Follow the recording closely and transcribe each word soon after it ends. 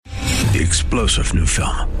The explosive new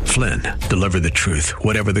film, Flynn, deliver the truth,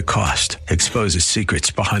 whatever the cost, exposes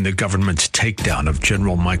secrets behind the government's takedown of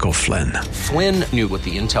General Michael Flynn. Flynn knew what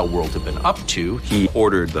the intel world had been up to. He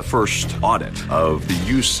ordered the first audit of the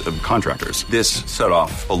use of contractors. This set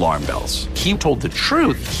off alarm bells. He told the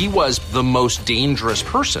truth. He was the most dangerous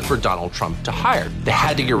person for Donald Trump to hire. They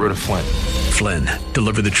had to get rid of Flynn. Flynn,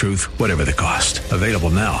 deliver the truth, whatever the cost. Available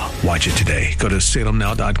now. Watch it today. Go to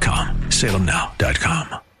salemnow.com.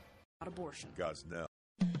 salemnow.com.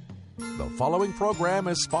 The following program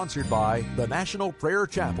is sponsored by the National Prayer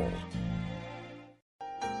Chapel.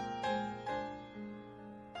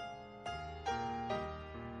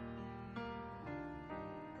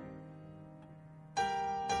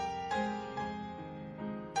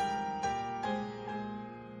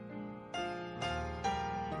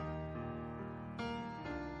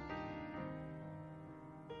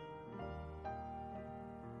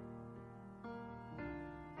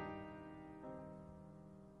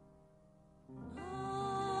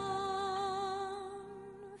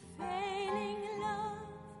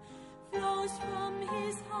 From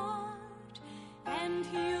his heart and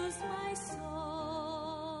heals my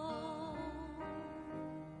soul.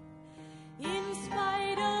 In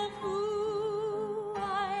spite of who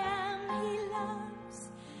I am, he loves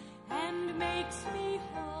and makes me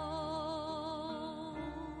whole.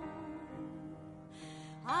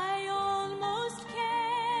 I almost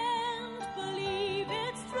can't believe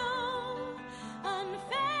it's true,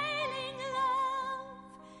 unfailing love,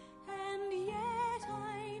 and yet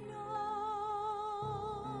I know.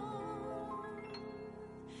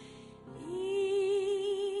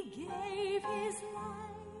 He gave his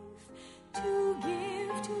life to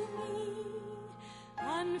give to me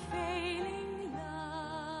unfailing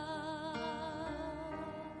love.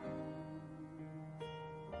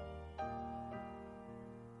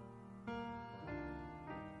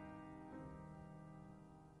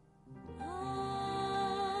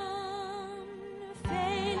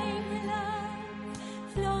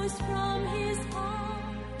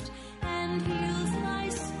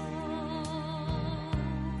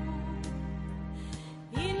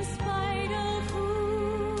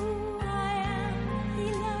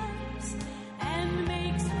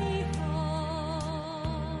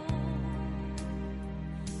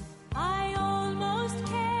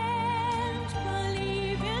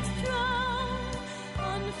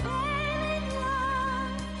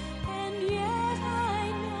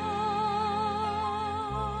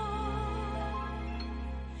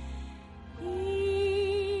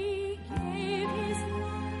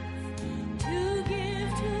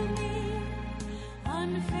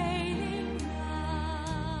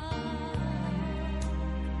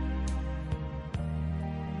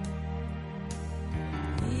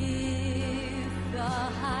 If the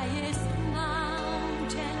highest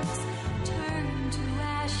mountains turn to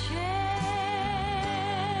ashes,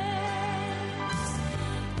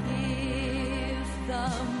 if the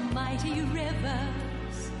mighty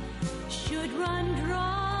rivers should run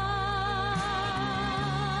dry,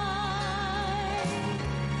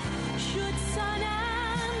 should sun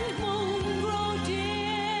and moon grow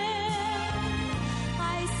dim,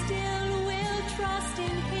 I still will trust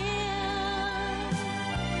in him.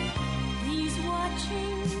 He's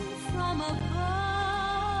watching from above.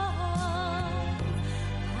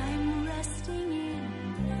 I'm resting in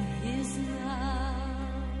his love.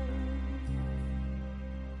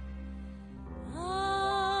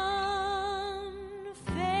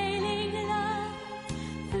 Unfailing love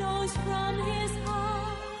flows from his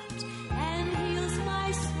heart and heals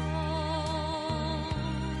my soul.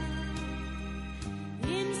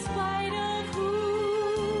 In spite of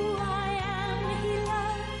who I am, he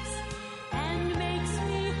loves and makes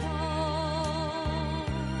me whole.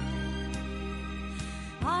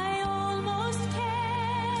 I almost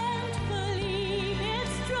can't believe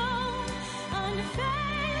it's true,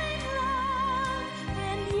 unfailing love,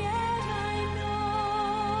 and yet.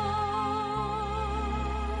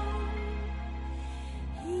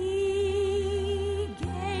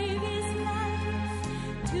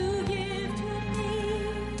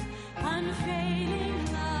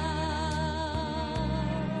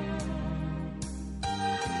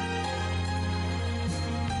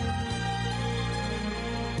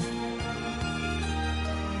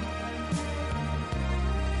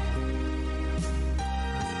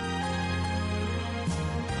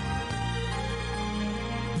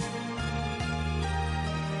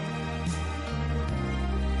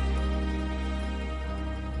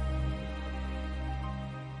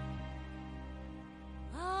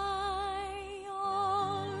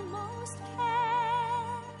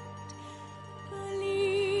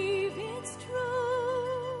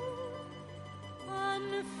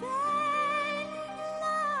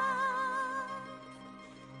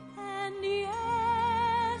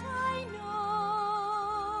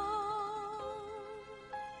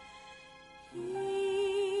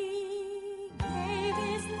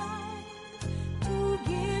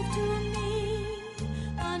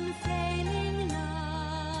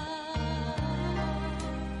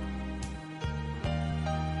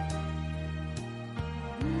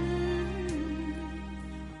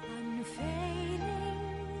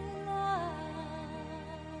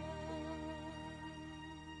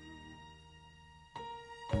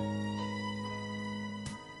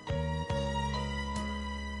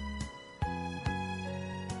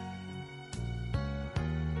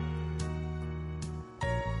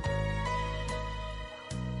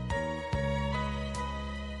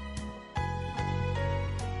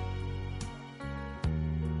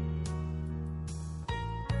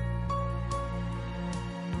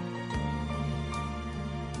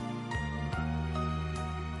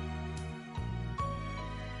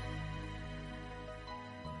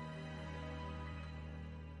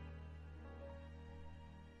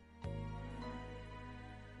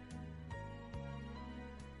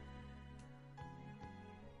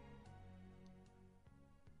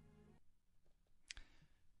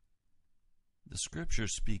 The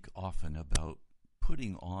scriptures speak often about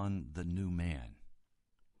putting on the new man.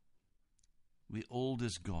 The old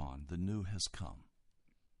is gone, the new has come.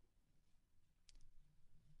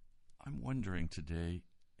 I'm wondering today,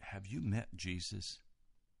 have you met Jesus?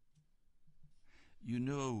 You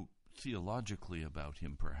know theologically about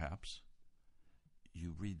him, perhaps.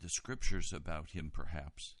 You read the scriptures about him,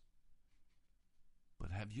 perhaps.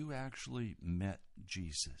 But have you actually met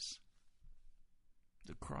Jesus?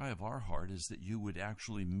 The cry of our heart is that you would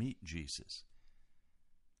actually meet Jesus.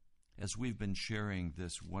 As we've been sharing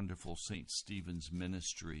this wonderful St. Stephen's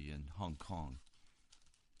ministry in Hong Kong,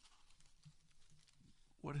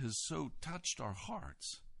 what has so touched our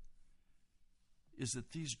hearts is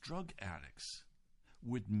that these drug addicts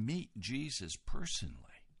would meet Jesus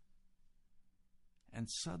personally. And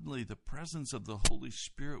suddenly the presence of the Holy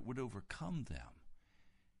Spirit would overcome them.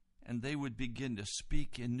 And they would begin to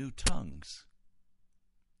speak in new tongues.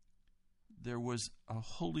 There was a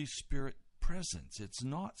Holy Spirit presence. It's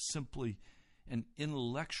not simply an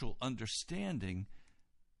intellectual understanding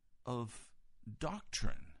of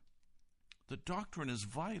doctrine. The doctrine is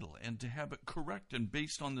vital, and to have it correct and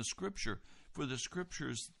based on the Scripture, for the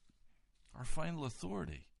Scriptures are final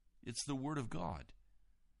authority. It's the Word of God.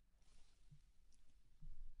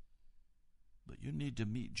 But you need to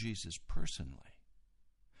meet Jesus personally.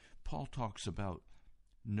 Paul talks about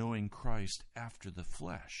knowing Christ after the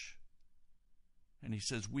flesh. And he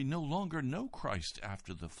says, we no longer know Christ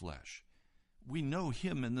after the flesh. We know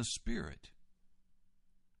him in the Spirit.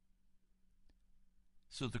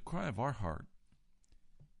 So the cry of our heart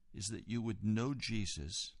is that you would know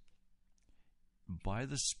Jesus by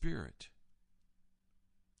the Spirit,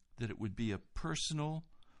 that it would be a personal,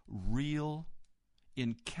 real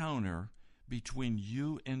encounter between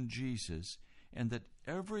you and Jesus, and that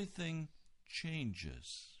everything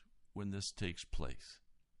changes when this takes place.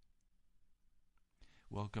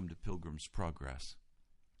 Welcome to Pilgrim's Progress.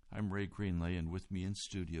 I'm Ray Greenley, and with me in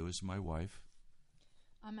studio is my wife.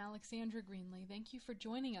 I'm Alexandra Greenley. Thank you for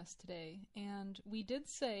joining us today. And we did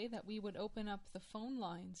say that we would open up the phone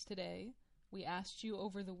lines today. We asked you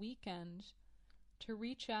over the weekend to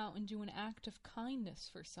reach out and do an act of kindness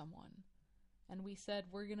for someone. And we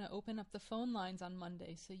said we're going to open up the phone lines on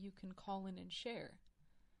Monday so you can call in and share.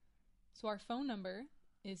 So our phone number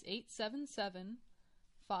is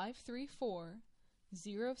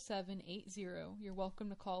 877-534-0780. You're welcome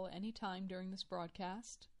to call at any time during this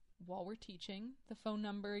broadcast while we're teaching. The phone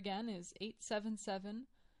number again is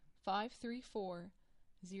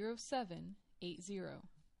 877-534-0780.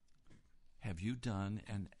 Have you done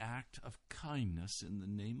an act of kindness in the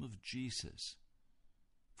name of Jesus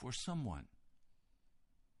for someone?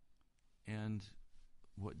 And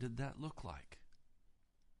what did that look like?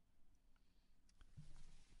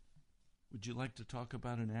 Would you like to talk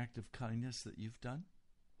about an act of kindness that you've done?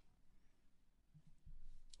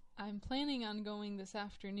 I'm planning on going this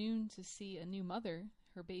afternoon to see a new mother.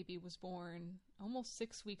 Her baby was born almost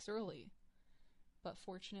 6 weeks early. But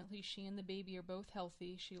fortunately, she and the baby are both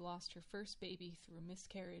healthy. She lost her first baby through a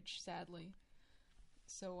miscarriage, sadly.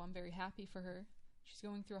 So I'm very happy for her. She's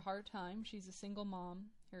going through a hard time. She's a single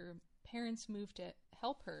mom. Her parents moved to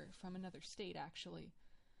help her from another state, actually.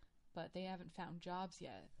 But they haven't found jobs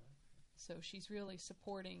yet. So she's really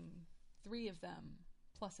supporting 3 of them,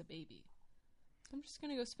 plus a baby. So I'm just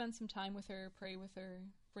going to go spend some time with her, pray with her,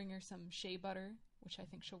 bring her some shea butter, which I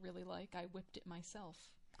think she'll really like. I whipped it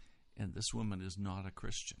myself. And this woman is not a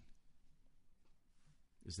Christian.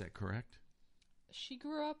 Is that correct? She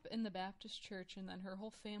grew up in the Baptist church, and then her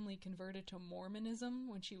whole family converted to Mormonism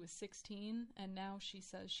when she was 16, and now she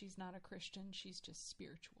says she's not a Christian, she's just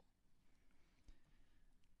spiritual.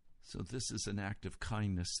 So this is an act of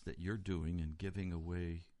kindness that you're doing and giving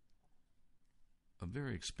away a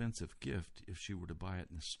very expensive gift if she were to buy it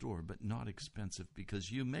in the store, but not expensive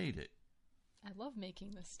because you made it. I love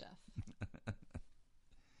making this stuff.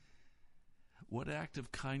 What act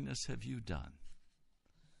of kindness have you done?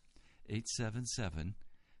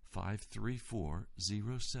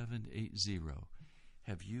 877-534-0780.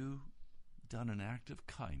 Have you done an act of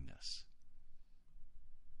kindness?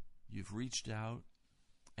 You've reached out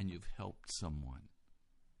and you've helped someone.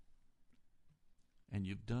 And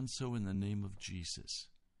you've done so in the name of Jesus.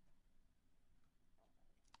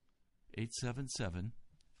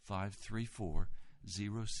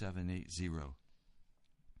 877-534-0780.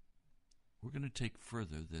 We're going to take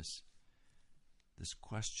further this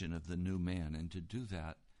question of the new man. And to do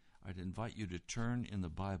that, I'd invite you to turn in the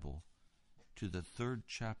Bible to the 3rd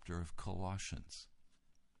chapter of Colossians.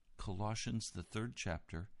 Colossians, the 3rd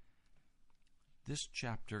chapter. This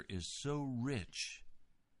chapter is so rich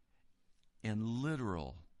and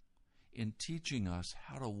literal in teaching us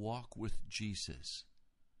how to walk with Jesus.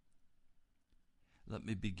 Let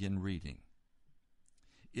me begin reading.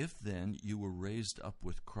 If then you were raised up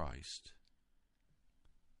with Christ,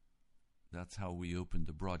 that's how we opened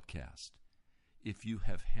the broadcast. If you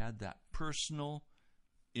have had that personal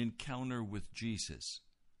encounter with Jesus,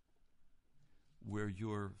 where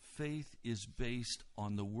your faith is based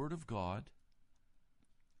on the Word of God,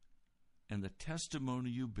 and the testimony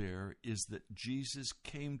you bear is that Jesus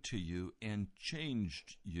came to you and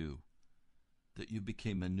changed you, that you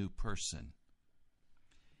became a new person.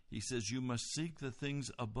 He says you must seek the things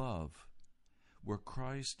above, where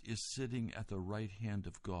Christ is sitting at the right hand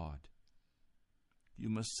of God. You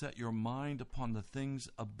must set your mind upon the things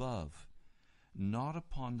above, not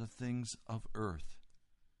upon the things of earth.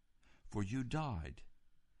 For you died,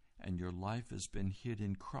 and your life has been hid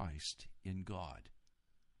in Christ, in God.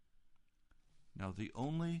 Now, the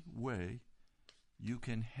only way you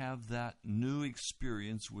can have that new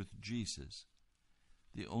experience with Jesus,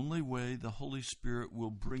 the only way the Holy Spirit will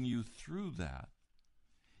bring you through that,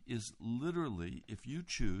 is literally if you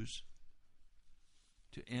choose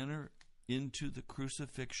to enter into the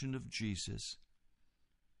crucifixion of Jesus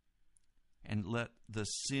and let the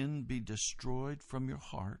sin be destroyed from your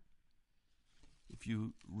heart. If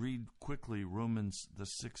you read quickly Romans, the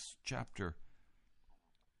 6th chapter,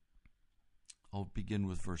 I'll begin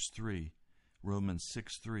with verse 3, Romans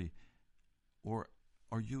 6:3. Or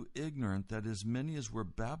are you ignorant that as many as were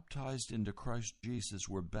baptized into Christ Jesus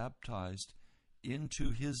were baptized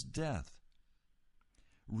into his death?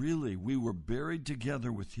 Really, we were buried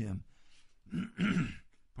together with him,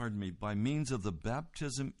 by means of the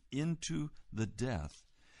baptism into the death,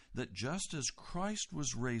 that just as Christ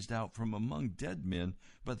was raised out from among dead men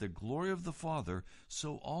by the glory of the Father,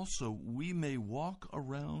 so also we may walk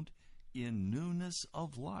around in newness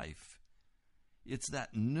of life. It's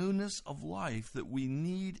that newness of life that we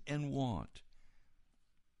need and want.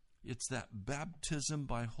 It's that baptism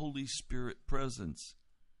by Holy Spirit presence.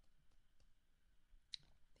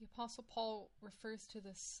 The Apostle Paul refers to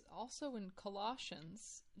this also in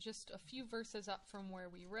Colossians, just a few verses up from where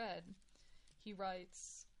we read. He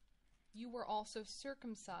writes, "You were also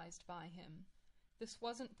circumcised by him. This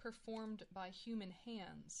wasn't performed by human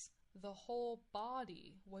hands. The whole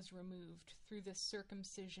body was removed through this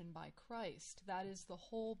circumcision by Christ. That is, the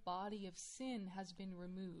whole body of sin has been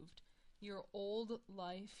removed. Your old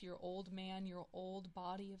life, your old man, your old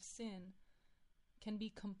body of sin can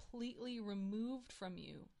be completely removed from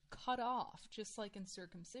you, cut off, just like in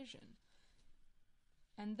circumcision.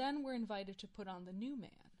 And then we're invited to put on the new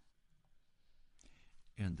man.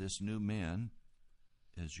 And this new man,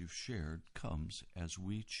 as you've shared, comes as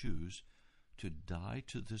we choose to die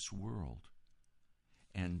to this world.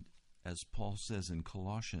 And as Paul says in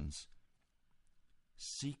Colossians,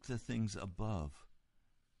 seek the things above,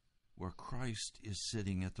 where Christ is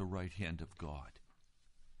sitting at the right hand of God.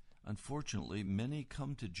 Unfortunately, many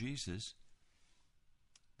come to Jesus,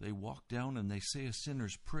 they walk down and they say a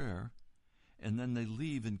sinner's prayer, and then they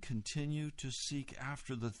leave and continue to seek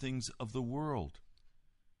after the things of the world.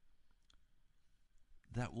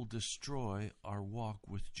 That will destroy our walk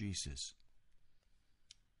with Jesus.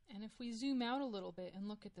 And if we zoom out a little bit and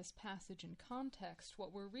look at this passage in context,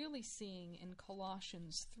 what we're really seeing in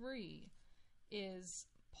Colossians 3 is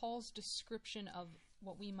Paul's description of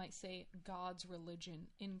what we might say God's religion,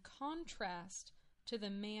 in contrast to the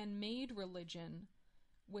man-made religion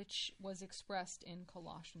which was expressed in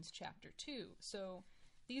Colossians chapter 2. So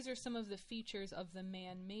these are some of the features of the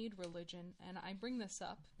man-made religion, and I bring this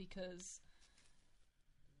up because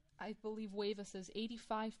I believe Wava says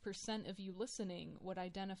 85% of you listening would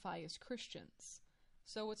identify as Christians.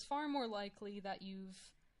 So it's far more likely that you've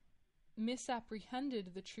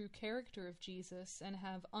misapprehended the true character of Jesus and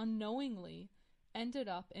have unknowingly ended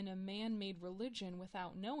up in a man-made religion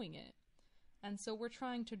without knowing it. And so we're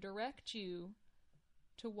trying to direct you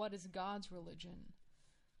to what is God's religion.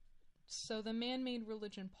 So the man-made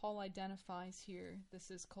religion Paul identifies here,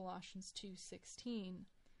 this is Colossians 2:16.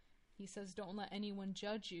 He says, don't let anyone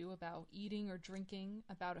judge you about eating or drinking,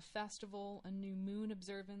 about a festival, a new moon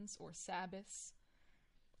observance, or Sabbaths.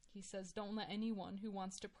 He says, don't let anyone who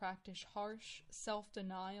wants to practice harsh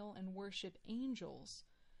self-denial and worship angels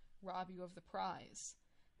rob you of the prize.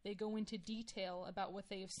 They go into detail about what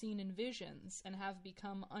they have seen in visions and have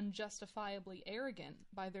become unjustifiably arrogant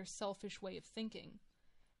by their selfish way of thinking.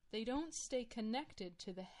 They don't stay connected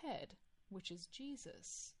to the head, which is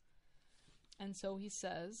Jesus. And so he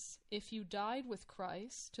says, if you died with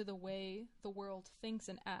Christ to the way the world thinks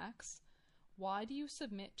and acts, why do you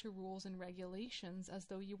submit to rules and regulations as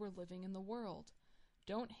though you were living in the world?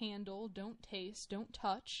 Don't handle, don't taste, don't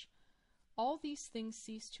touch. All these things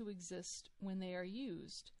cease to exist when they are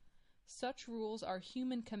used. Such rules are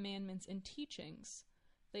human commandments and teachings.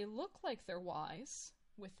 They look like they're wise,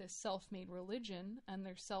 with this self-made religion and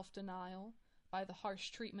their self-denial by the harsh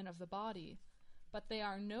treatment of the body, but they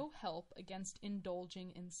are no help against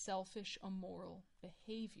indulging in selfish, immoral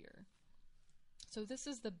behavior. So this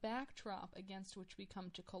is the backdrop against which we come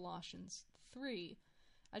to Colossians 3.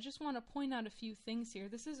 I just want to point out a few things here.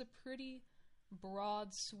 This is a pretty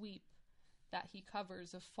broad sweep that he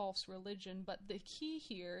covers of false religion, but the key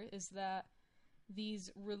here is that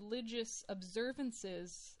these religious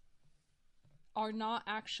observances are not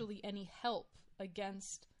actually any help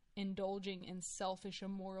against indulging in selfish,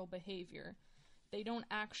 immoral behavior. They don't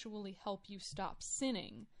actually help you stop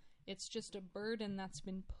sinning. It's just a burden that's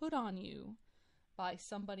been put on you by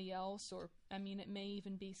somebody else, or, it may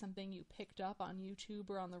even be something you picked up on YouTube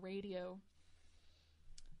or on the radio.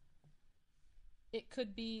 It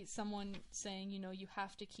could be someone saying, you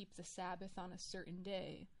have to keep the Sabbath on a certain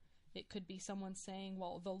day. It could be someone saying,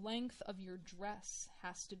 well, the length of your dress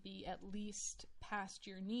has to be at least past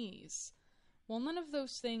your knees. Well, none of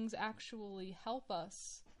those things actually help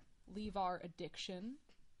us leave our addiction.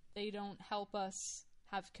 They don't help us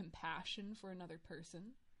have compassion for another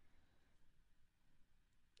person.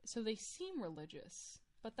 So they seem religious,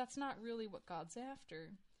 but that's not really what God's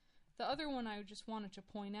after. The other one I just wanted to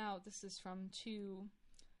point out, this is from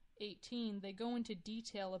 2:18. They go into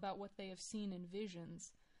detail about what they have seen in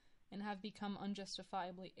visions and have become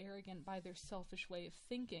unjustifiably arrogant by their selfish way of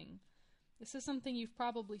thinking. This is something you've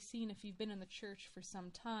probably seen if you've been in the church for some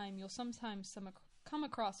time. You'll sometimes come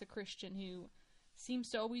across a Christian who seems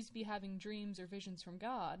to always be having dreams or visions from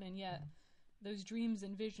God, and yet those dreams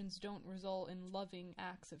and visions don't result in loving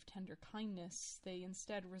acts of tender kindness. They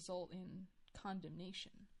instead result in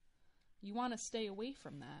condemnation. You want to stay away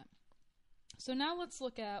from that. So now let's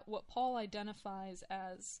look at what Paul identifies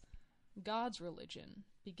as God's religion,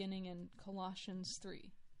 beginning in Colossians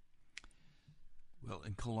 3. Well,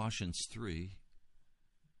 in Colossians 3,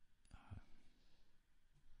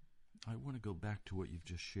 I want to go back to what you've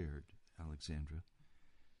just shared, Alexandra.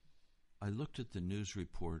 I looked at the news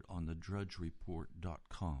report on the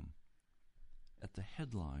drudgereport.com. At the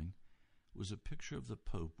headline was a picture of the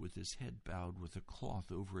Pope with his head bowed with a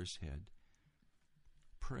cloth over his head,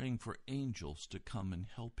 praying for angels to come and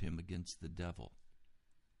help him against the devil.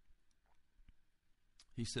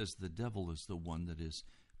 He says the devil is the one that is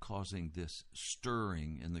causing this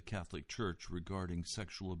stirring in the Catholic Church regarding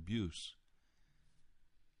sexual abuse.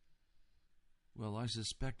 Well, I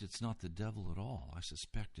suspect it's not the devil at all. I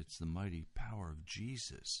suspect it's the mighty power of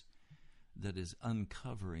Jesus that is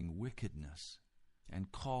uncovering wickedness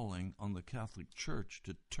and calling on the Catholic Church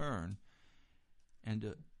to turn and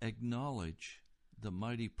to acknowledge the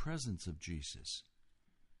mighty presence of Jesus.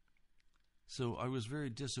 So I was very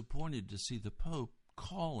disappointed to see the Pope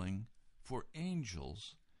calling for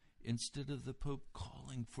angels instead of the Pope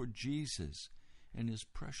calling for Jesus and his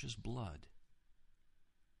precious blood.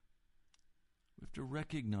 We have to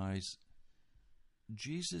recognize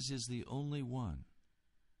Jesus is the only one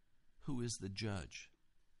who is the judge.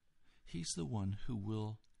 He's the one who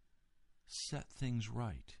will set things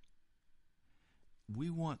right. We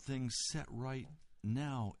want things set right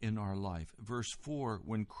now in our life. Verse 4,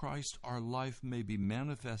 when Christ our life may be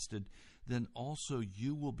manifested, then also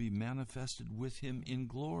you will be manifested with him in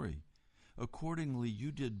glory. Accordingly,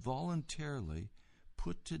 you did voluntarily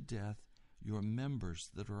put to death your members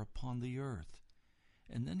that are upon the earth.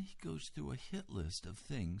 And then he goes through a hit list of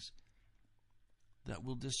things that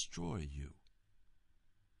will destroy you.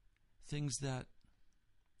 Things that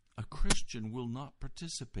a Christian will not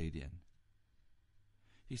participate in.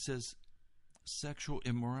 He says, sexual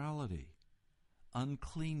immorality,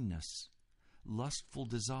 uncleanness, lustful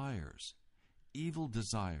desires, evil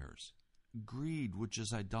desires, greed, which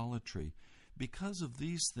is idolatry. Because of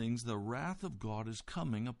these things, the wrath of God is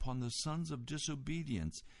coming upon the sons of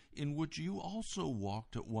disobedience, in which you also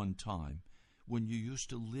walked at one time, when you used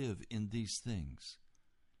to live in these things.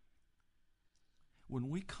 When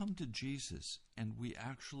we come to Jesus and we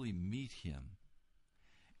actually meet him,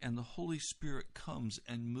 and the Holy Spirit comes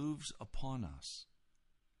and moves upon us,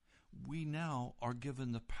 we now are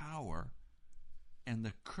given the power and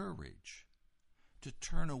the courage to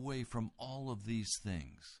turn away from all of these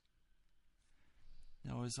things.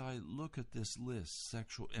 Now, as I look at this list,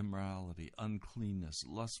 sexual immorality, uncleanness,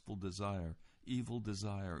 lustful desire, evil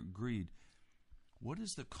desire, greed, what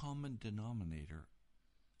is the common denominator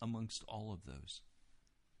amongst all of those?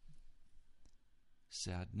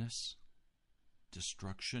 Sadness,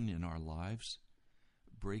 destruction in our lives,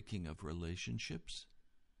 breaking of relationships.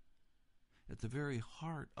 At the very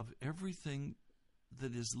heart of everything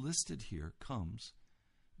that is listed here comes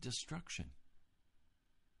destruction.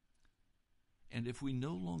 And if we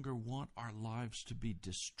no longer want our lives to be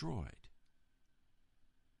destroyed,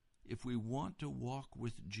 if we want to walk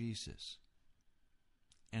with Jesus,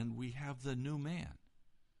 and we have the new man,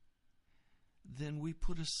 then we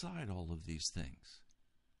put aside all of these things.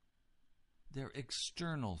 They're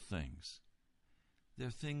external things. They're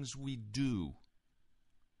things we do.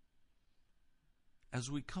 As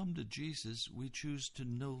we come to Jesus, we choose to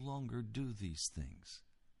no longer do these things.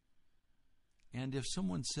 And if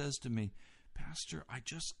someone says to me, Pastor, I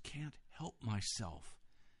just can't help myself,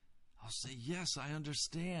 I'll say, yes, I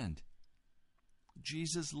understand.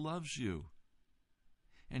 Jesus loves you.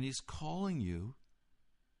 And he's calling you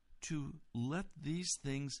to let these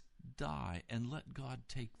things die and let God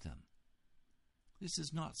take them. This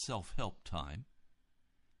is not self-help time.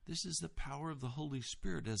 This is the power of the Holy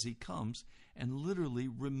Spirit as he comes and literally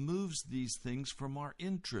removes these things from our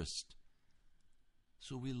interest.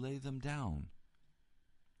 So we lay them down.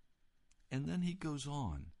 And then he goes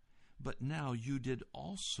on. But now you did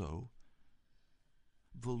also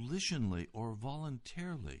volitionally or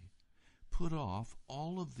voluntarily put off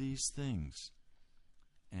all of these things: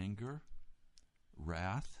 anger,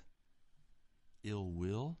 wrath, ill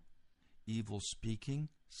will, evil speaking,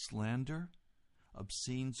 slander,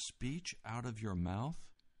 obscene speech out of your mouth.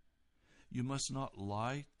 You must not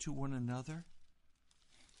lie to one another,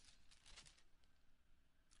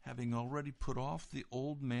 having already put off the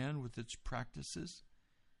old man with its practices,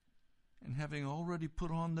 and having already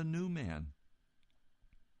put on the new man,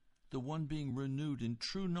 the one being renewed in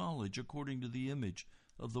true knowledge according to the image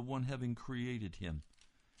of the one having created him.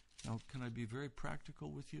 Now, can I be very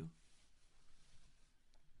practical with you?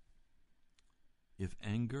 If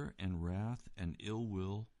anger and wrath and ill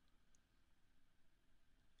will,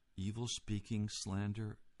 evil speaking,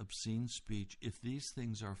 slander, obscene speech, if these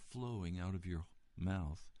things are flowing out of your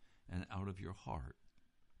mouth and out of your heart,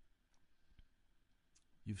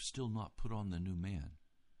 you've still not put on the new man.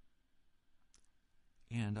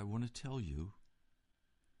 And I want to tell you,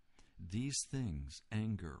 these things,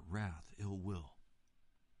 anger, wrath, ill will,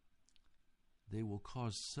 they will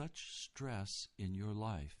cause such stress in your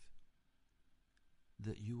life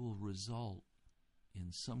that you will result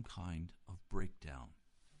in some kind of breakdown.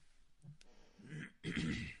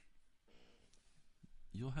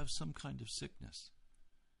 You'll have some kind of sickness.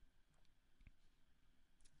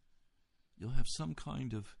 You'll have some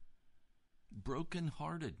kind of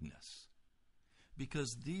brokenheartedness,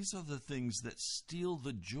 because these are the things that steal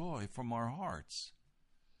the joy from our hearts.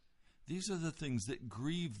 These are the things that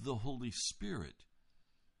grieve the Holy Spirit.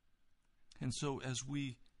 And so as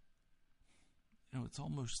we, it's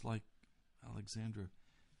almost like, Alexandra,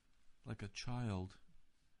 like a child.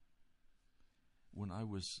 When I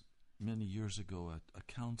was many years ago a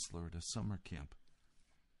counselor at a summer camp,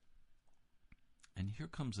 and here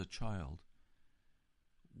comes a child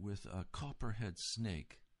with a copperhead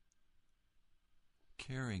snake,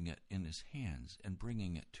 carrying it in his hands and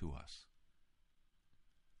bringing it to us.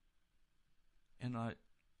 And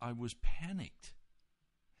I was panicked,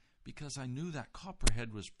 because I knew that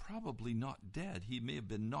copperhead was probably not dead. He may have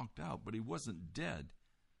been knocked out, but he wasn't dead.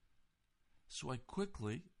 So I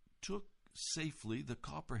quickly took safely the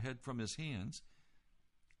copperhead from his hands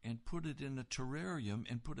and put it in a terrarium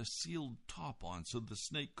and put a sealed top on so the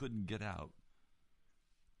snake couldn't get out.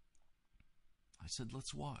 I said,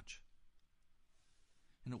 let's watch.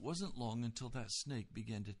 And it wasn't long until that snake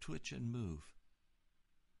began to twitch and move.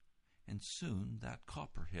 And soon that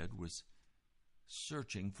copperhead was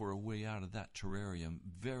searching for a way out of that terrarium,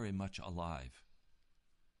 very much alive.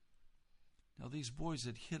 Now these boys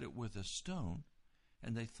had hit it with a stone,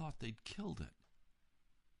 and they thought they'd killed it.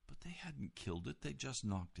 But they hadn't killed it, they just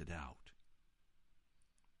knocked it out.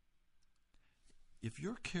 If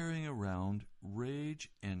you're carrying around rage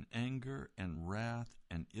and anger and wrath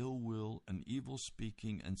and ill will and evil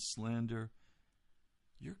speaking and slander,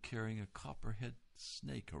 you're carrying a copperhead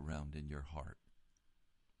snake around in your heart.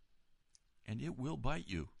 And it will bite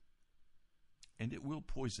you. And it will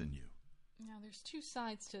poison you. Now, there's two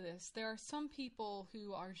sides to this. There are some people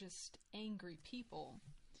who are just angry people.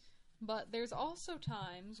 But there's also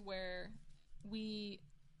times where we,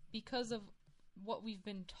 because of what we've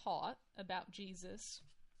been taught about Jesus,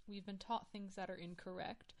 we've been taught things that are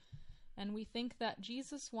incorrect, and we think that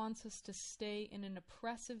Jesus wants us to stay in an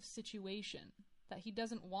oppressive situation, that he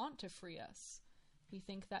doesn't want to free us. We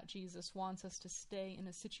think that Jesus wants us to stay in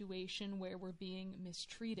a situation where we're being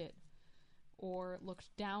mistreated or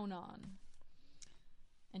looked down on,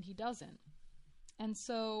 and he doesn't. And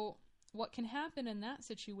so what can happen in that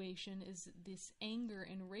situation is this anger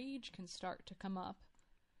and rage can start to come up,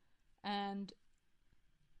 and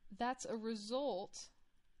that's a result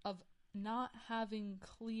of not having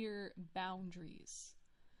clear boundaries.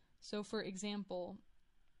 So, for example,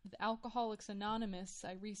 the Alcoholics Anonymous,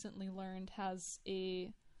 I recently learned, has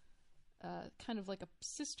a kind of like a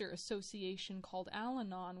sister association called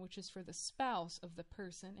Al-Anon, which is for the spouse of the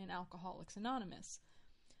person in Alcoholics Anonymous.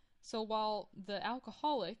 So while the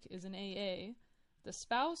alcoholic is an AA, the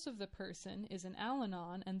spouse of the person is an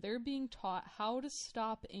Al-Anon, and they're being taught how to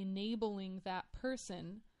stop enabling that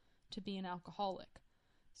person to be an alcoholic.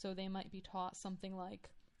 So they might be taught something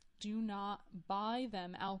like, do not buy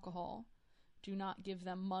them alcohol, do not give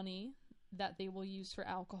them money that they will use for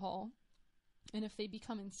alcohol. And if they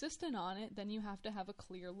become insistent on it, then you have to have a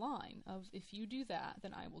clear line of, if you do that,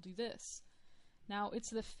 then I will do this. Now,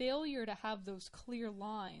 it's the failure to have those clear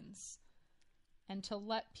lines and to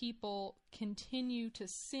let people continue to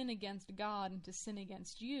sin against God and to sin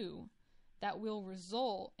against you that will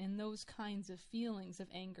result in those kinds of feelings of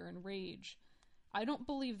anger and rage. I don't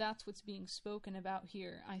believe that's what's being spoken about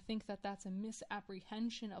here. I think that that's a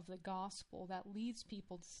misapprehension of the gospel that leads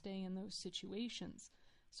people to stay in those situations.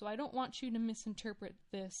 So I don't want you to misinterpret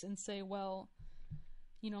this and say, well,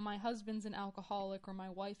 my husband's an alcoholic or my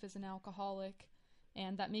wife is an alcoholic,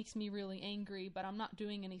 and that makes me really angry, but I'm not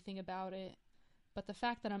doing anything about it. But the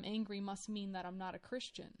fact that I'm angry must mean that I'm not a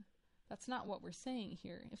Christian. That's not what we're saying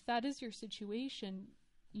here. If that is your situation,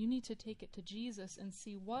 you need to take it to Jesus and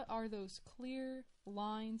see what are those clear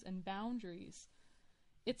lines and boundaries.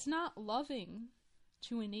 It's not loving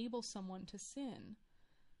to enable someone to sin.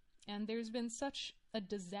 And there's been such a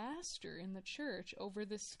disaster in the church over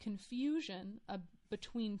this confusion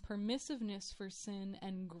between permissiveness for sin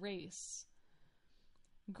and grace.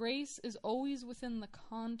 Grace is always within the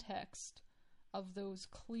context of those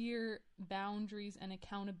clear boundaries and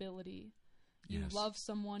accountability. You love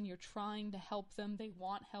someone, you're trying to help them, they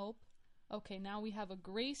want help. Okay, now we have a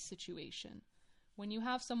grace situation. When you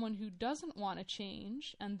have someone who doesn't want to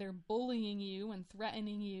change, and they're bullying you and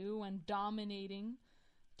threatening you and dominating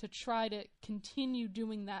to try to continue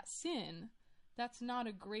doing that sin, that's not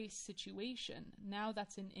a grace situation. Now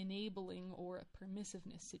that's an enabling or a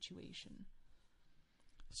permissiveness situation.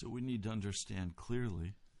 So we need to understand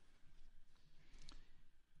clearly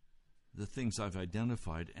the things I've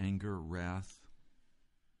identified: anger, wrath.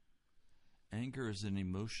 Anger is an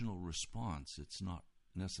emotional response. It's not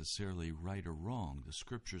necessarily right or wrong. The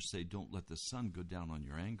scriptures say, don't let the sun go down on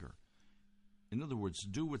your anger. In other words,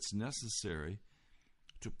 do what's necessary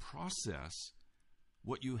to process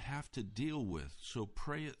what you have to deal with. So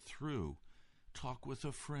pray it through. Talk with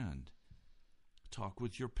a friend. Talk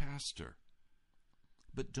with your pastor.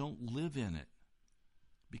 But don't live in it,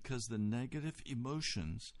 because the negative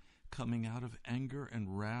emotions coming out of anger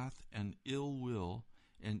and wrath and ill will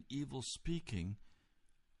and evil speaking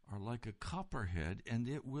are like a copperhead, and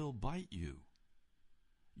it will bite you.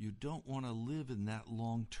 You don't want to live in that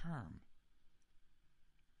long term.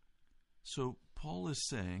 So Paul is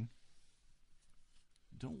saying,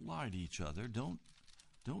 don't lie to each other. Don't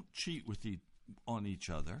cheat on each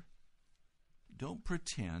other. Don't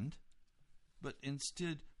pretend, but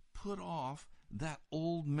instead put off that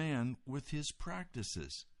old man with his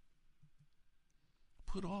practices.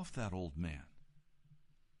 Put off that old man.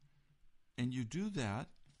 And you do that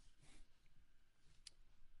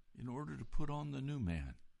in order to put on the new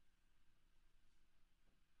man.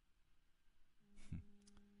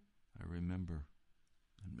 I remember,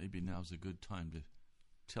 and maybe now's a good time to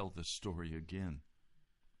tell this story again.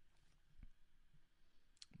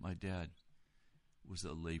 My dad was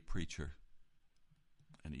a lay preacher,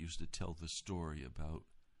 and he used to tell the story about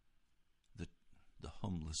the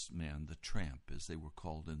homeless man, the tramp, as they were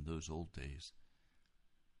called in those old days,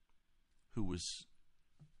 who was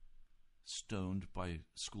stoned by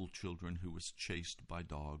school children, who was chased by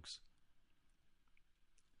dogs.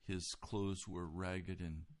 His clothes were ragged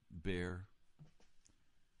and bare.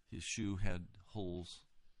 His shoe had holes.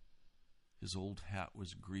 His old hat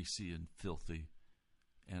was greasy and filthy,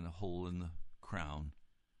 and a hole in the crown.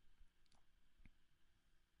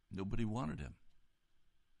 Nobody wanted him.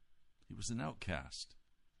 He was an outcast.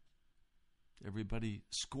 Everybody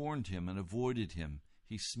scorned him and avoided him.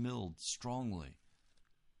 He smelled strongly.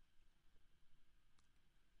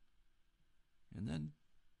 And then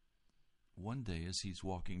one day, as he's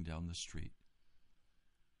walking down the street,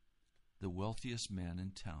 the wealthiest man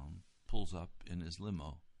in town pulls up in his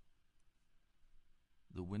limo.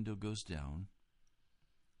 The window goes down,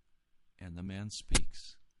 and the man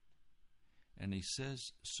speaks. And he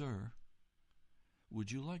says, "Sir,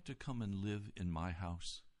 would you like to come and live in my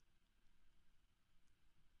house?"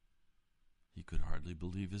 He could hardly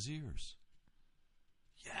believe his ears.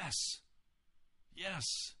 Yes,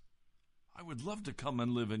 yes, I would love to come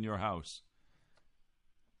and live in your house.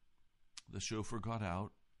 The chauffeur got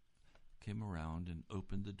out, came around and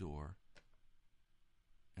opened the door,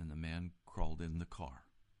 and the man crawled in the car.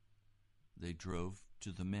 They drove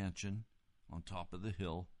to the mansion on top of the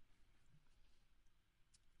hill,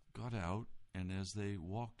 got out, and as they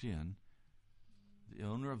walked in, the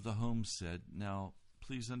owner of the home said, "Now,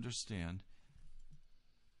 please understand,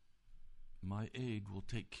 my aide will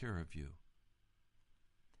take care of you.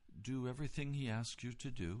 Do everything he asks you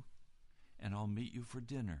to do, and I'll meet you for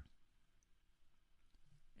dinner."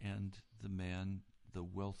 And the man, the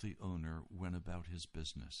wealthy owner, went about his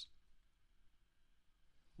business.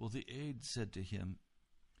 Well, the aide said to him,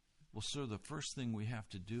 "Well, sir, the first thing we have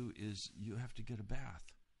to do is you have to get a bath."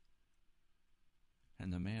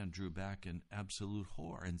 And the man drew back in absolute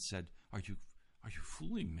horror and said, Are you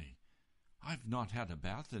fooling me? I've not had a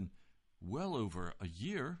bath in well over a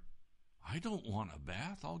year. I don't want a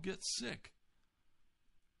bath. I'll get sick."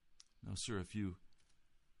 "No, sir, if you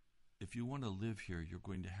want to live here, you're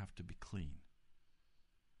going to have to be clean.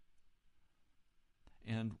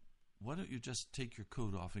 And why don't you just take your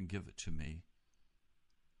coat off and give it to me?"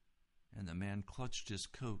 And the man clutched his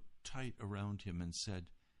coat tight around him and said,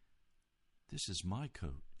 "This is my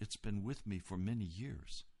coat. It's been with me for many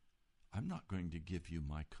years. I'm not going to give you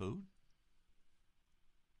my coat."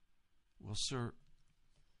 "Well, sir,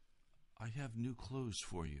 I have new clothes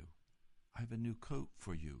for you. I have a new coat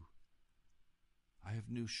for you. I have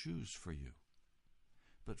new shoes for you.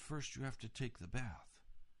 But first you have to take the bath.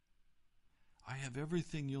 I have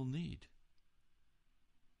everything you'll need."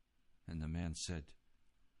 And the man said,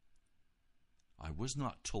 "I was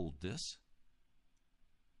not told this.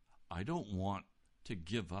 I don't want to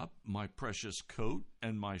give up my precious coat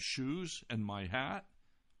and my shoes and my hat.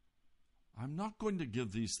 I'm not going to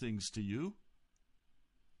give these things to you."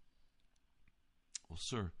 "Well,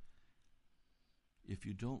 sir, if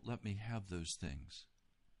you don't let me have those things,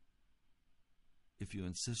 if you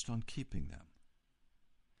insist on keeping them,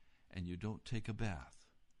 and you don't take a bath,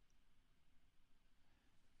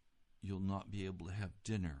 you'll not be able to have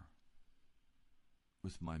dinner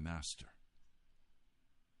with my master,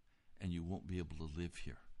 and you won't be able to live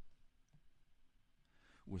here."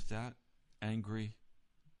 With that, angry,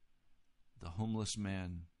 the homeless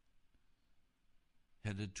man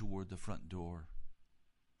headed toward the front door,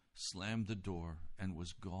 slammed the door, and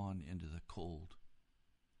was gone into the cold.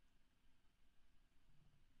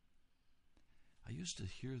 I used to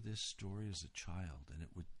hear this story as a child, and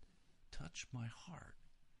it would touch my heart.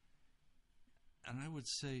 And I would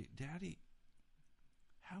say, "Daddy,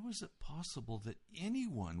 how is it possible that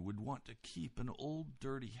anyone would want to keep an old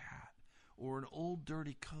dirty hat or an old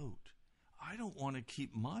dirty coat? I don't want to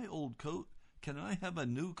keep my old coat. Can I have a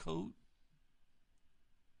new coat?"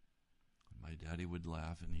 My daddy would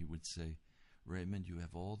laugh and he would say, "Raymond, you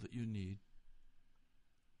have all that you need."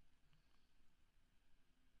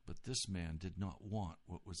 But this man did not want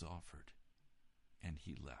what was offered, and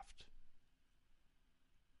he left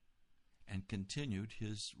and continued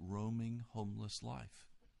his roaming, homeless life.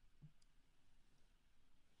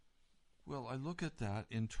 Well, I look at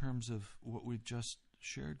that in terms of what we've just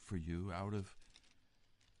shared for you out of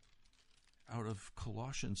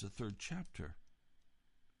Colossians, the 3rd chapter.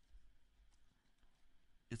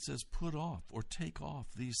 It says, "Put off or take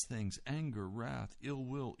off these things: anger, wrath, ill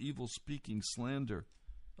will, evil speaking, slander,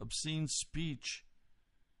 obscene speech,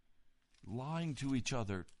 lying to each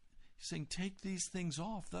other." He's saying, take these things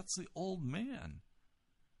off. That's the old man.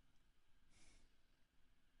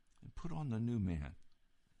 And put on the new man.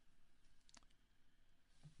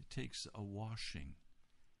 It takes a washing,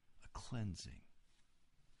 a cleansing.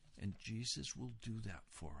 And Jesus will do that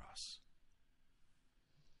for us.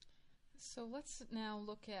 So let's now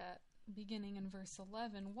look at, beginning in verse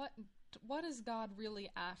 11, what is God really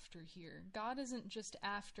after here? God isn't just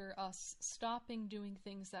after us stopping doing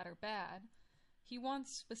things that are bad. He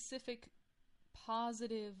wants specific,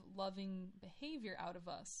 positive, loving behavior out of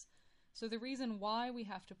us. So the reason why we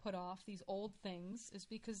have to put off these old things is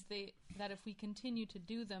because that if we continue to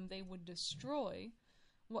do them, they would destroy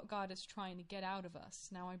what God is trying to get out of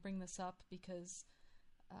us. Now I bring this up because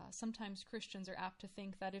sometimes Christians are apt to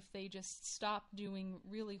think that if they just stop doing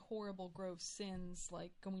really horrible, gross sins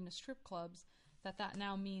like going to strip clubs, that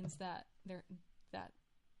now means that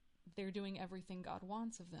they're doing everything God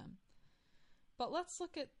wants of them. But let's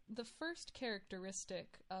look at the first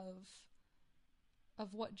characteristic of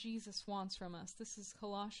what Jesus wants from us. This is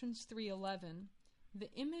Colossians 3:11.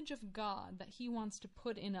 The image of God that he wants to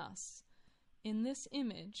put in us. In this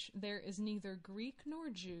image there is neither Greek nor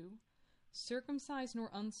Jew, circumcised nor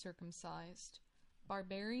uncircumcised,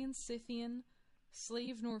 barbarian, Scythian,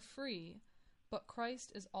 slave nor free, but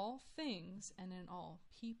Christ is all things and in all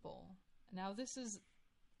people. Now this is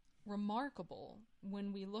remarkable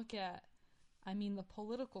when we look at, the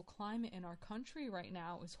political climate in our country right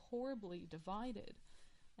now is horribly divided.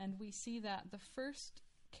 And we see that the first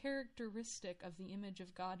characteristic of the image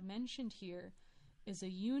of God mentioned here is a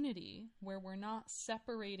unity where we're not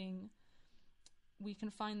separating. We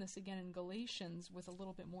can find this again in Galatians with a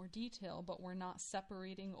little bit more detail, but we're not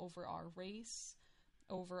separating over our race,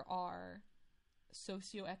 over our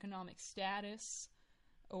socioeconomic status,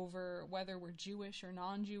 over whether we're Jewish or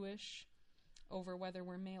non-Jewish, over whether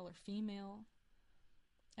we're male or female.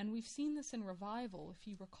 And we've seen this in revival. If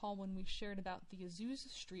you recall when we shared about the Azusa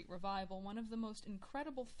Street revival, one of the most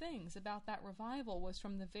incredible things about that revival was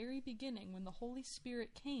from the very beginning when the Holy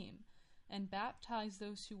Spirit came and baptized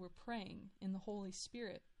those who were praying in the Holy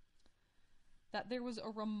Spirit, that there was a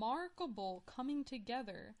remarkable coming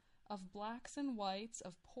together of blacks and whites,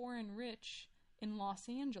 of poor and rich in Los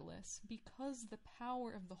Angeles because the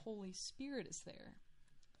power of the Holy Spirit is there.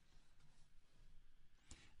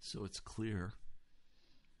 So it's clear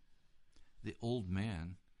the old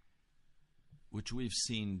man, which we've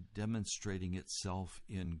seen demonstrating itself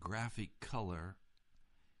in graphic color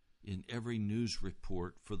in every news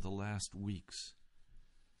report for the last weeks,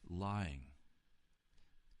 lying,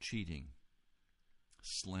 cheating,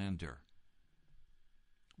 slander.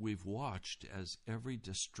 We've watched as every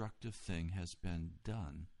destructive thing has been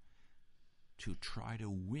done to try to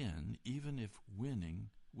win, even if winning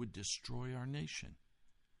would destroy our nation.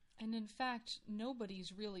 And in fact,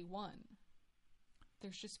 nobody's really won.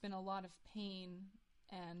 There's just been a lot of pain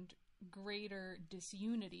and greater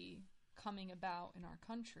disunity coming about in our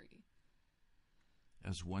country.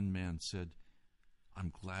 As one man said,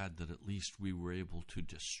 I'm glad that at least we were able to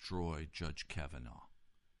destroy Judge Kavanaugh.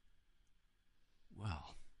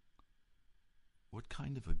 Well, what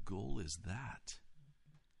kind of a goal is that?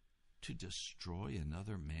 To destroy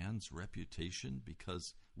another man's reputation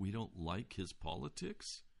because we don't like his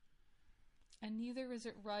politics? And neither is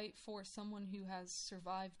it right for someone who has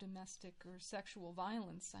survived domestic or sexual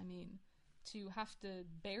violence, to have to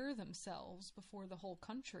bear themselves before the whole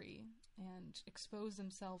country and expose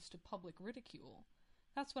themselves to public ridicule.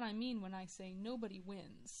 That's what I mean when I say nobody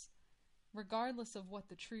wins. Regardless of what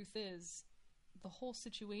the truth is, the whole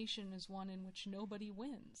situation is one in which nobody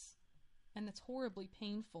wins. And it's horribly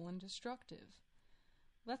painful and destructive.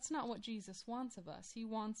 That's not what Jesus wants of us. He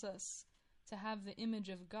wants us to have the image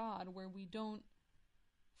of God where we don't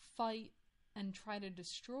fight and try to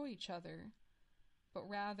destroy each other, but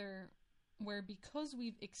rather where, because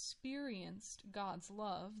we've experienced God's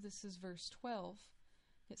love, this is verse 12,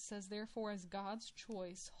 it says, therefore, as God's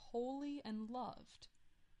choice, holy and loved,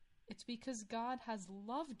 it's because God has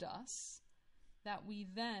loved us that we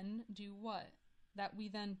then do what? That we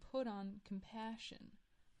then put on compassion.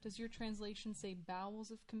 Does your translation say bowels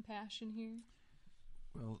of compassion here?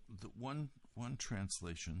 Well, the one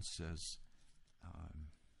translation says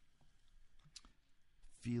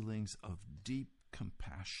feelings of deep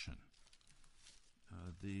compassion.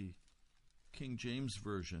 The King James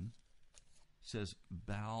Version says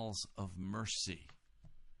bowels of mercy.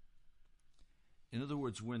 In other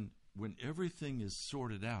words, when everything is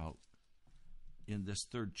sorted out in this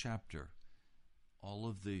third chapter, all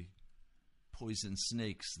of the poison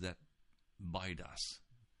snakes that bite us,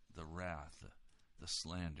 the wrath, the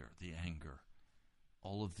slander, the anger,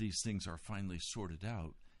 all of these things are finally sorted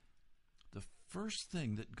out. The first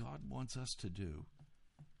thing that God wants us to do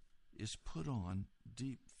is put on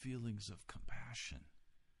deep feelings of compassion.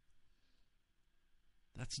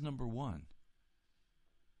 That's number one.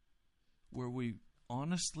 Where we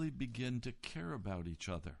honestly begin to care about each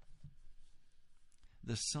other.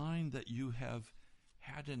 The sign that you have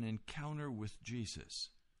had an encounter with Jesus,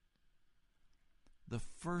 the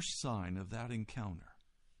first sign of that encounter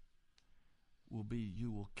will be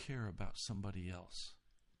you will care about somebody else.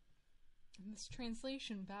 And this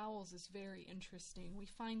translation, bowels, is very interesting. We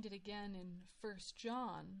find it again in 1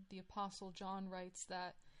 John. The Apostle John writes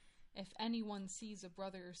that if anyone sees a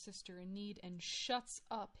brother or sister in need and shuts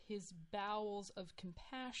up his bowels of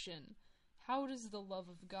compassion, how does the love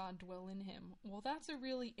of God dwell in him? Well, that's a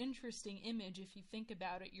really interesting image if you think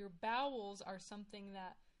about it. Your bowels are something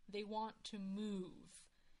that they want to move.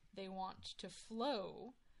 They want to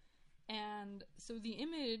flow. And so the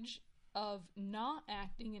image of not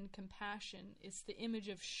acting in compassion is the image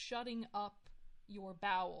of shutting up your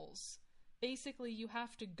bowels. Basically, you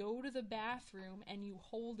have to go to the bathroom and you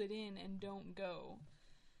hold it in and don't go.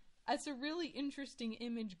 It's a really interesting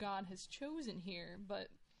image God has chosen here, but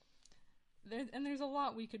there's a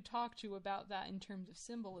lot we could talk to about that in terms of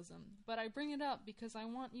symbolism, but I bring it up because I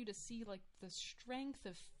want you to see like the strength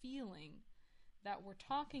of feeling that we're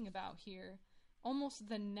talking about here, almost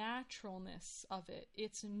the naturalness of it.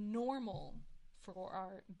 It's normal for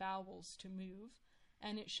our bowels to move,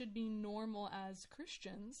 and it should be normal as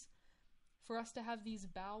Christians for us to have these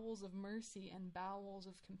bowels of mercy and bowels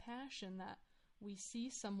of compassion, that we see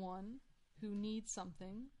someone who needs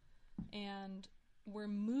something and we're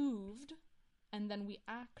moved and then we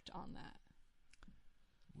act on that.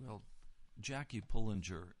 Well, Jackie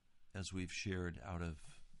Pullinger, as we've shared out of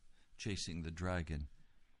Chasing the Dragon,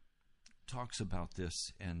 talks about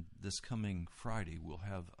this, and this coming Friday we'll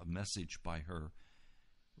have a message by her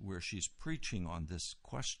where she's preaching on this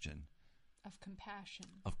question of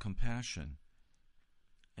compassion.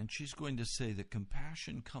 And she's going to say that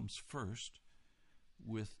compassion comes first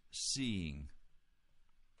with seeing.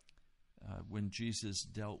 When Jesus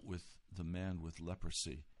dealt with the man with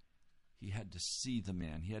leprosy, he had to see the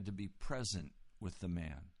man. He had to be present with the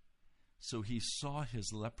man. So he saw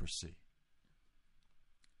his leprosy.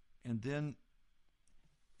 And then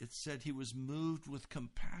it said he was moved with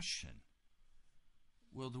compassion.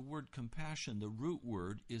 Well, the word compassion, the root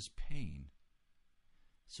word is pain.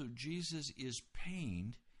 So Jesus is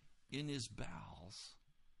pained in his bowels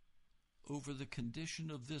over the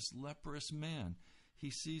condition of this leprous man. He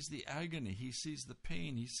sees the agony, he sees the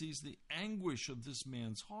pain, he sees the anguish of this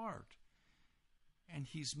man's heart. And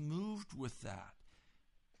he's moved with that.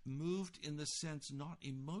 Moved in the sense, not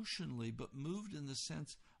emotionally, but moved in the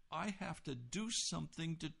sense, I have to do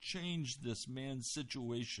something to change this man's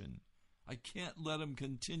situation. I can't let him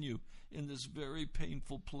continue in this very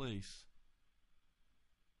painful place.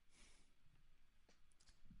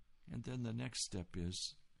 And then the next step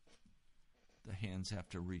is the hands have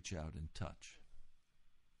to reach out and touch.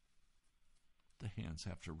 The hands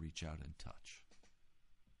have to reach out and touch.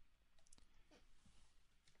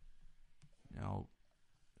 Now,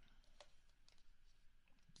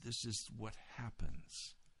 this is what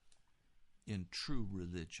happens in true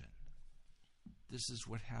religion. This is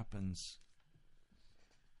what happens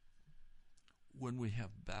when we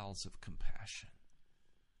have bowels of compassion.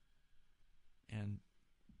 And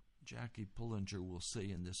Jackie Pullinger will say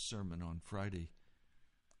in this sermon on Friday,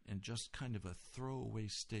 and just kind of a throwaway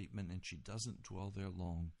statement, and she doesn't dwell there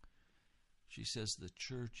long. She says the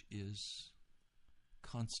church is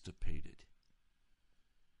constipated,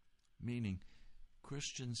 meaning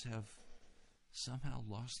Christians have somehow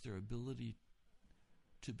lost their ability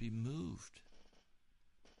to be moved,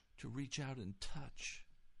 to reach out and touch.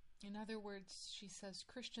 In other words, she says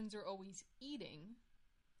Christians are always eating,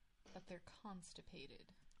 but they're constipated.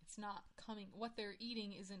 It's not coming, what they're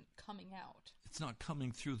eating isn't coming out. It's not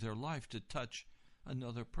coming through their life to touch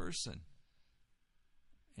another person.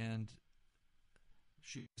 And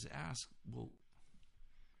she was asked, well,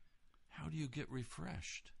 how do you get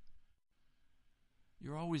refreshed?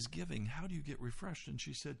 You're always giving. How do you get refreshed? And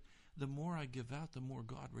she said, the more I give out, the more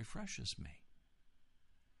God refreshes me.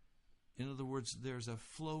 In other words, there's a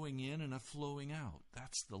flowing in and a flowing out.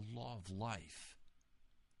 That's the law of life.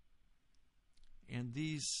 And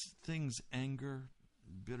these things, anger,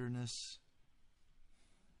 bitterness,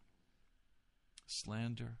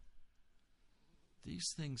 slander,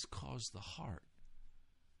 these things cause the heart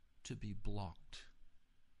to be blocked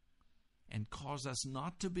and cause us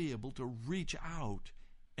not to be able to reach out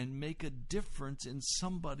and make a difference in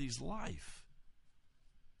somebody's life.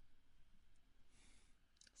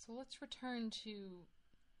 So let's return to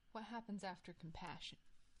what happens after compassion.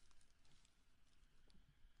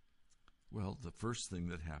 Well, the first thing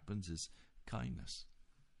that happens is kindness.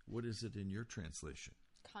 What is it in your translation?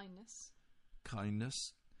 Kindness.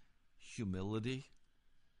 Kindness, humility.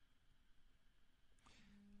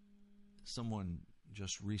 Someone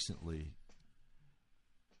just recently,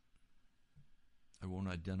 I won't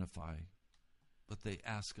identify, but they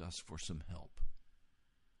asked us for some help.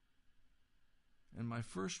 And my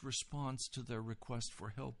first response to their request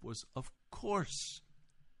for help was, of course.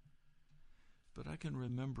 But I can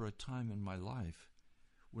remember a time in my life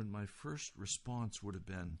when my first response would have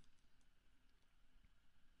been,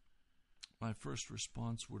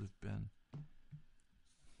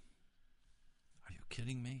 are you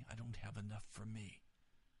kidding me? I don't have enough for me.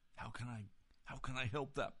 How can I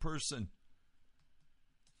help that person?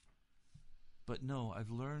 But no,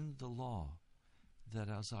 I've learned the law that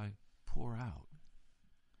as I pour out,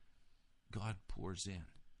 God pours in.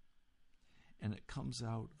 And it comes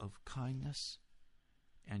out of kindness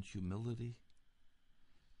and humility,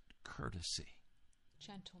 courtesy,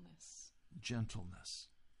 gentleness,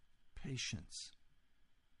 patience,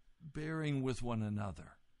 bearing with one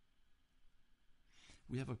another.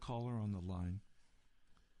 We have a caller on the line.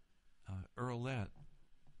 Earlette,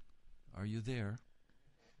 are you there?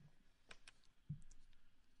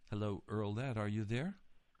 Hello, Earlette, are you there?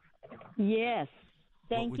 Yes.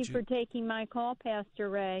 Thank would you for taking my call, Pastor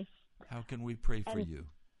Ray. How can we pray for you?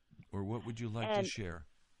 Or what would you like to share?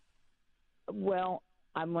 Well,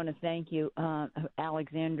 I want to thank you,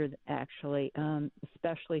 Alexander, actually,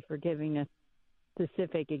 especially for giving us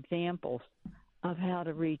specific examples of how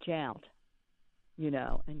to reach out,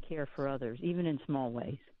 and care for others, even in small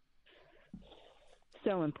ways.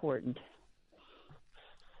 So important.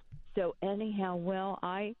 So anyhow, well,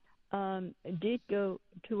 I did go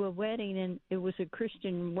to a wedding, and it was a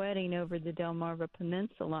Christian wedding over the Delmarva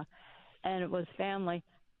Peninsula, and it was family.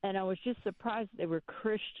 And I was just surprised they were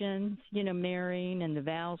Christians, marrying, and the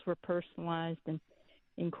vows were personalized and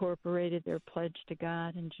incorporated their pledge to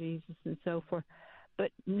God and Jesus and so forth.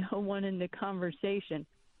 But no one in the conversation,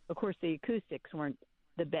 of course, the acoustics weren't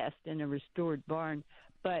the best in a restored barn,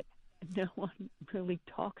 but no one really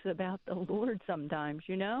talks about the Lord sometimes,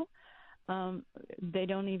 They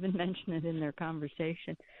don't even mention it in their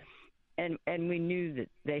conversation. And we knew that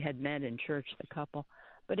they had met in church, the couple.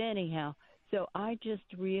 But anyhow, so I just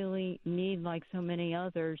really need, like so many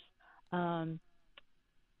others, Pastor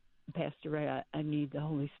Ray, I need the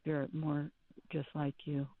Holy Spirit more, just like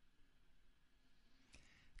you.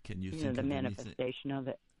 Can you think the of manifestation of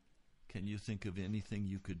it? Can you think of anything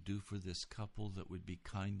you could do for this couple that would be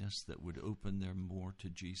kindness, that would open them more to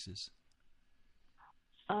Jesus?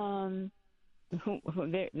 They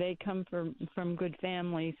come from good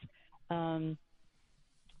families. I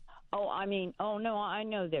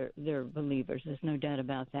know they're believers. There's no doubt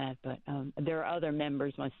about that. But there are other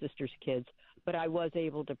members, my sister's kids. But I was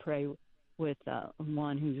able to pray with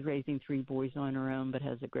one who's raising 3 boys on her own, but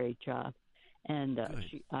has a great job, and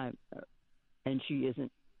she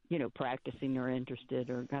isn't, practicing or interested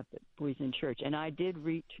or got the boys in church. And I did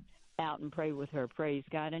reach out and pray with her, praise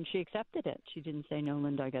God, and she accepted it. She didn't say, "No,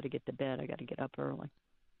 Linda, I got to get to bed. I got to get up early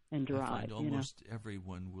and drive." I find almost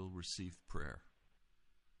everyone will receive prayer.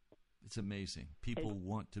 It's amazing. People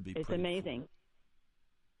want to be prayed for. It's amazing.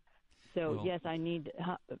 So, yes, I need,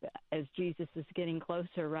 as Jesus is getting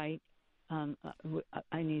closer, right,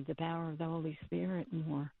 I need the power of the Holy Spirit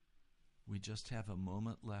more. We just have a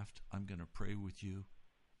moment left. I'm going to pray with you.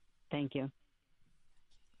 Thank you.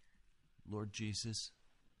 Lord Jesus,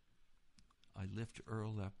 I lift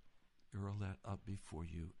Earlette up before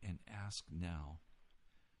you and ask now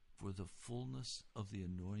for the fullness of the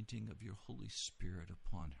anointing of your Holy Spirit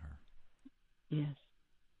upon her. Yes.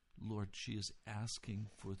 Lord, she is asking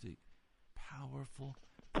for the powerful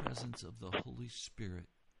presence of the Holy Spirit,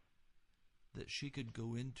 that she could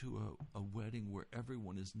go into a wedding where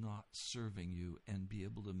everyone is not serving you and be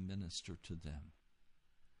able to minister to them.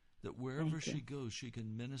 That wherever she goes, she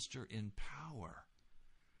can minister in power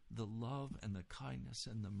the love and the kindness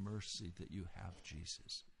and the mercy that you have,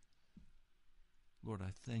 Jesus. Lord,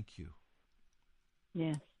 I thank you.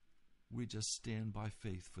 Yes. We just stand by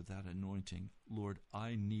faith for that anointing. Lord,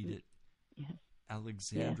 I need it. Yes.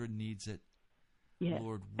 Alexandra needs it. Yes.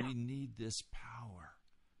 Lord, we need this power,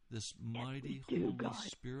 this mighty Holy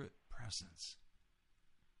Spirit presence.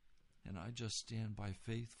 And I just stand by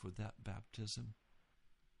faith for that baptism.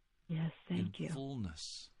 Yes, thank you. In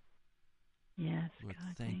fullness. Yes, Lord,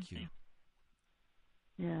 God, thank you.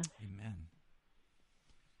 Yes. Amen.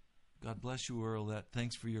 God bless you, Earlette.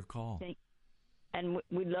 Thanks for your call. And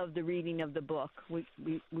we love the reading of the book. We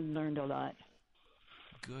learned a lot.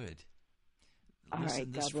 Good. All listen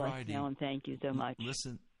right, this God bless Friday. you, and thank you so much.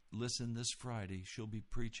 Listen this Friday. She'll be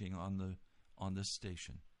preaching on this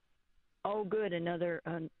station. Oh, good. Another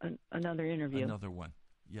interview. Another one.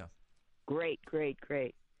 Yeah. Great.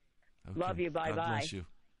 Okay. Love you. Bye-bye. God bless you.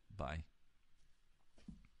 Bye.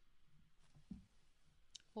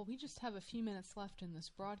 Well, we just have a few minutes left in this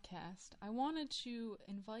broadcast. I wanted to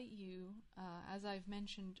invite you, as I've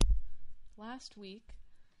mentioned last week,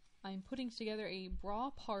 I'm putting together a bra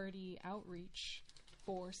party outreach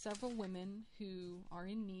for several women who are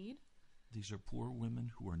in need. These are poor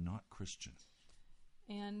women who are not Christian.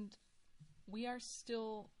 And we are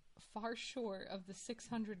still far short of the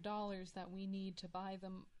 $600 that we need to buy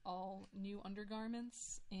them all new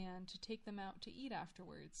undergarments and to take them out to eat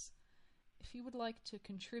afterwards. If you would like to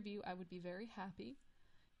contribute, I would be very happy.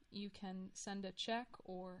 You can send a check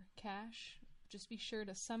or cash. Just be sure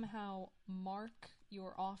to somehow mark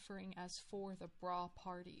your offering as for the bra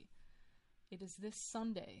party. It is this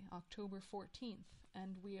Sunday, October 14th,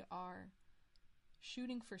 and we are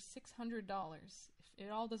shooting for $600. If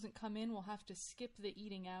it all doesn't come in, we'll have to skip the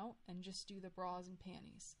eating out and just do the bras and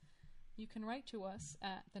panties. You can write to us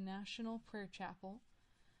at the National Prayer Chapel,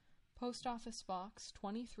 Post Office Box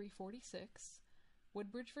 2346,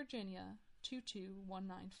 Woodbridge, Virginia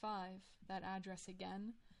 22195. That address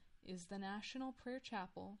again is the National Prayer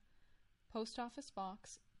Chapel, Post Office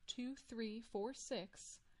Box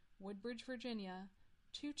 2346, Woodbridge, Virginia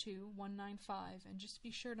 22195. And just be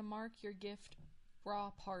sure to mark your gift bra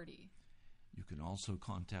party. You can also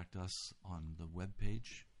contact us on the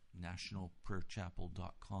webpage,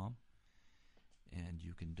 nationalprayerchapel.com, and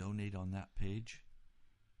you can donate on that page.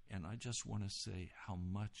 And I just want to say how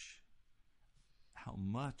much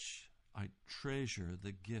I treasure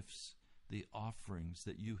the gifts, the offerings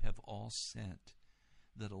that you have all sent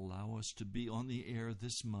that allow us to be on the air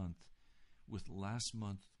this month with last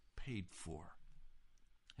month paid for.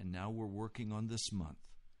 And now we're working on this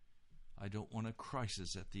month. I don't want a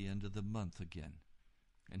crisis at the end of the month again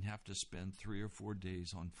and have to spend 3 or 4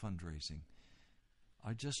 days on fundraising.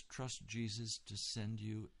 I just trust Jesus to send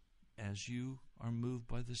you as you are moved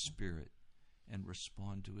by the Spirit and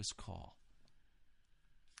respond to His call.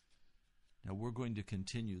 Now we're going to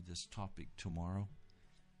continue this topic tomorrow,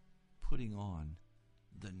 putting on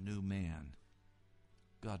the new man.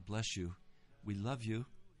 God bless you. We love you.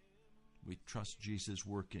 We trust Jesus'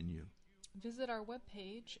 work in you. Visit our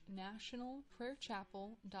webpage,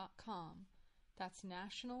 nationalprayerchapel.com. That's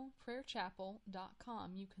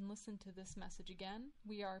nationalprayerchapel.com. You can listen to this message again.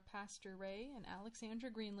 We are Pastor Ray and Alexandra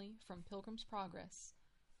Greenlee from Pilgrim's Progress.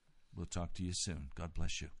 We'll talk to you soon. God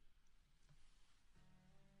bless you.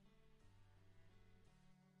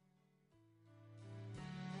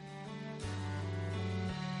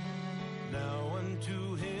 Now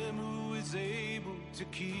unto Him who is able to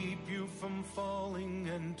keep you from falling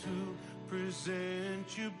and to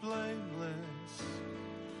present you blameless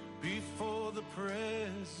before the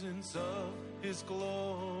presence of His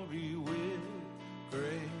glory with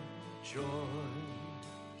great joy,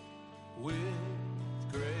 with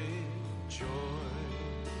great joy.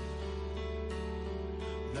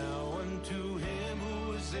 Now unto Him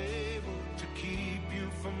who is able to keep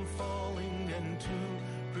you from falling and to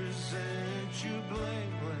present you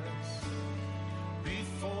blameless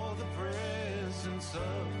before the presence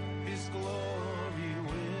of His glory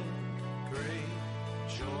with great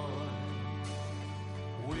joy,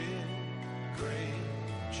 with great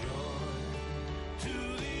joy. To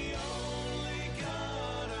the only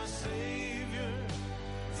God our Savior,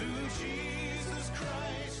 through Jesus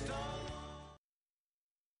Christ our Lord.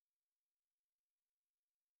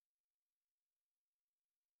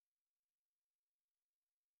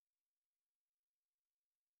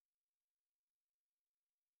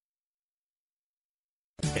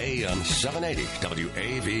 AM 780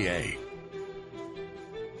 WAVA.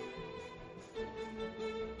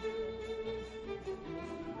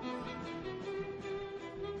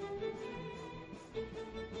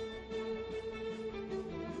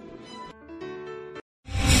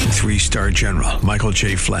 Three-star General Michael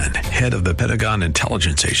J. Flynn, head of the Pentagon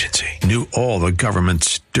Intelligence Agency, knew all the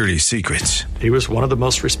government's dirty secrets. He was one of the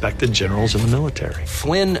most respected generals in the military.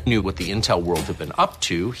 Flynn knew what the intel world had been up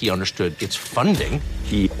to. He understood its funding.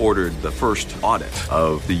 He ordered the first audit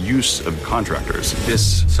of the use of contractors.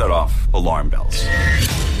 This set off alarm bells.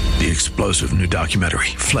 The explosive new documentary,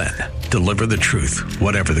 Flynn, Deliver the Truth,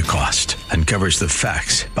 Whatever the Cost, uncovers the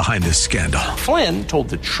facts behind this scandal. Flynn told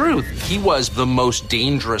the truth. He was the most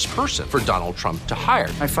dangerous person for Donald Trump to hire.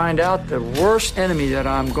 I find out the worst enemy that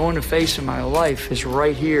I'm going to face in my life is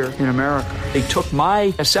right here in America. They took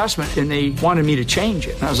my assessment and they wanted me to change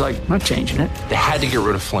it. And I was like, I'm not changing it. They had to get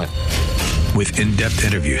rid of Flynn. With in-depth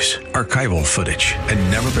interviews, archival footage,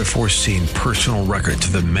 and never-before-seen personal records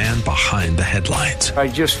of the man behind the headlines. I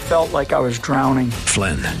just felt like I was drowning.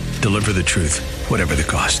 Flynn, Deliver the Truth, Whatever the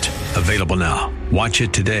Cost. Available now. Watch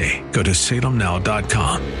it today. Go to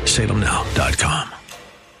salemnow.com. salemnow.com.